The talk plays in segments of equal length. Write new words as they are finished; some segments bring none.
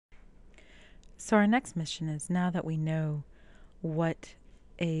So our next mission is, now that we know what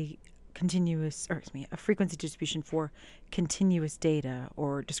a a frequency distribution for continuous data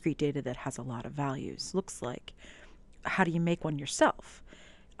or discrete data that has a lot of values looks like, how do you make one yourself?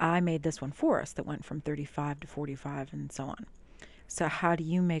 I made this one for us that went from 35 to 45 and so on. So how do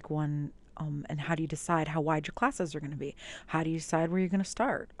you make one, and how do you decide how wide your classes are going to be? How do you decide where you're going to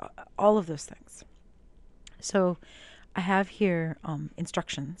start? All of those things. So I have here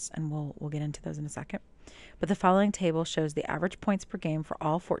instructions, and we'll get into those in a second. But the following table shows the average points per game for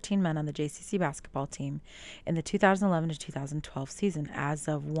all 14 men on the JCC basketball team in the 2011 to 2012 season as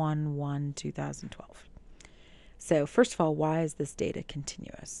of 1/1/2012. So first of all, why is this data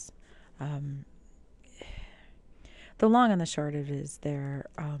continuous? The long and the short of it is there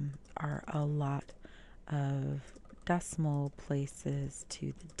are a lot of decimal places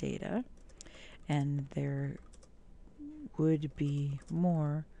to the data, and there would be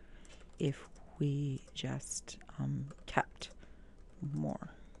more if we just kept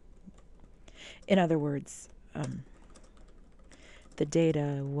more. In other words, the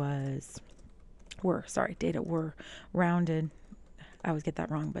data were rounded. I always get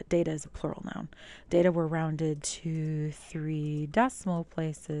that wrong, but data is a plural noun. Data were rounded to 3 decimal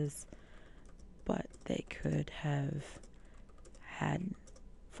places, but they could have had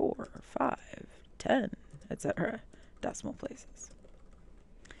 4, 5, 10, etc. decimal places.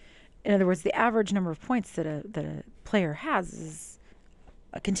 In other words, the average number of points that a player has is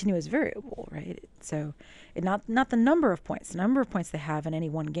a continuous variable, right? So not the number of points. The number of points they have in any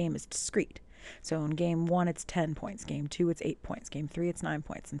one game is discrete. So in game 1, it's 10 points. Game 2, it's 8 points. Game 3, it's 9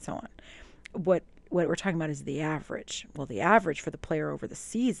 points, and so on. What we're talking about is the average. Well, the average for the player over the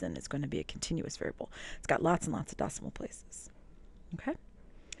season is going to be a continuous variable. It's got lots and lots of decimal places. Okay?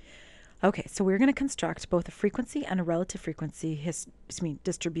 Okay, so we're going to construct both a frequency and a relative frequency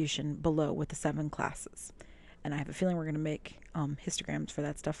distribution below with the 7 classes. And I have a feeling we're going to make histograms for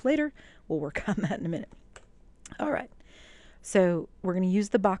that stuff later. We'll work on that in a minute. All right. So we're going to use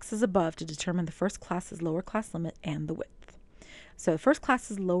the boxes above to determine the first class's lower class limit and the width. So the first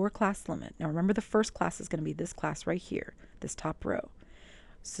class's lower class limit. Now remember, the first class is going to be this class right here, this top row.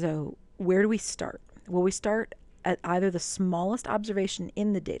 So where do we start? Well, we start at either the smallest observation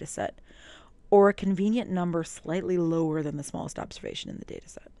in the data set or a convenient number slightly lower than the smallest observation in the data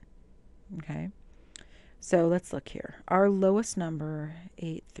set. Okay? So let's look here. Our lowest number,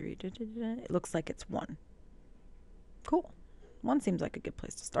 8, 3, it looks like it's 1. Cool. 1 seems like a good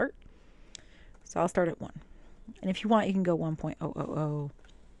place to start. So I'll start at 1. And if you want, you can go 1.000. All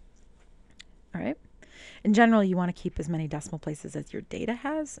right. In general, you want to keep as many decimal places as your data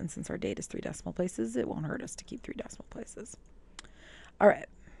has. And since our data is 3 decimal places, it won't hurt us to keep 3 decimal places. All right.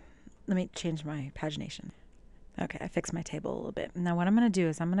 Let me change my pagination. Okay, I fixed my table a little bit. Now what I'm going to do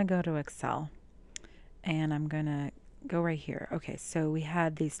is I'm going to go to Excel. And I'm going to go right here. Okay, so we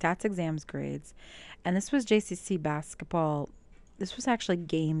had the stats exams grades. And this was JCC basketball. This was actually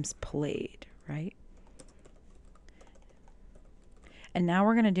games played, right? And now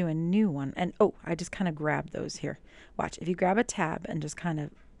we're going to do a new one. And oh, I just kind of grabbed those here. Watch, if you grab a tab and just kind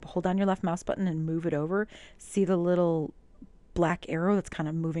of hold down your left mouse button and move it over, see the little black arrow that's kind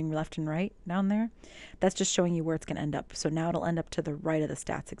of moving left and right down there? That's just showing you where it's going to end up. So now it'll end up to the right of the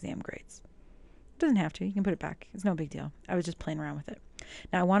stats exam grades. Doesn't have to. You can put it back. It's no big deal. I was just playing around with it.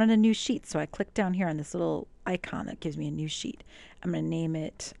 Now I wanted a new sheet, so I clicked down here on this little icon that gives me a new sheet. I'm going to name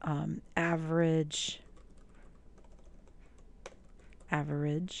it average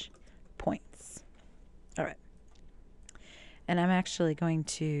points. All right. And I'm actually going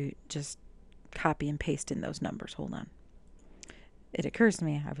to just copy and paste in those numbers. Hold on. It occurs to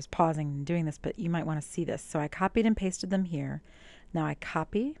me, I was pausing and doing this, but you might want to see this. So I copied and pasted them here. Now I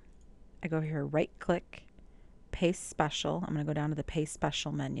copy. I go over here, right click, paste special. I'm going to go down to the paste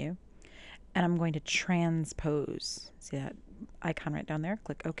special menu, and I'm going to transpose. See that icon right down there?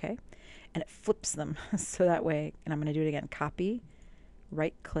 Click OK, and it flips them. So that way, and I'm going to do it again, copy,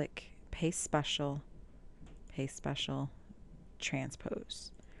 right click, paste special,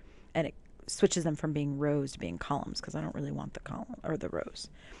 transpose. And it switches them from being rows to being columns because I don't really want the column or the rows.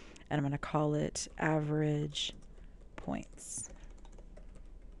 And I'm going to call it average points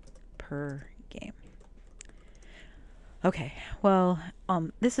per game. Okay, well,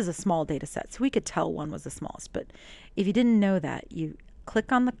 this is a small data set, so we could tell 1 was the smallest, but if you didn't know that, you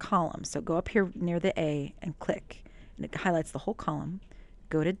click on the column. So go up here near the A and click, and it highlights the whole column.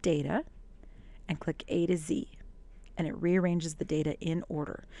 Go to Data and click A to Z, and it rearranges the data in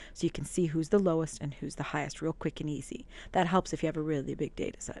order, so you can see who's the lowest and who's the highest real quick and easy. That helps if you have a really big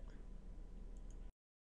data set.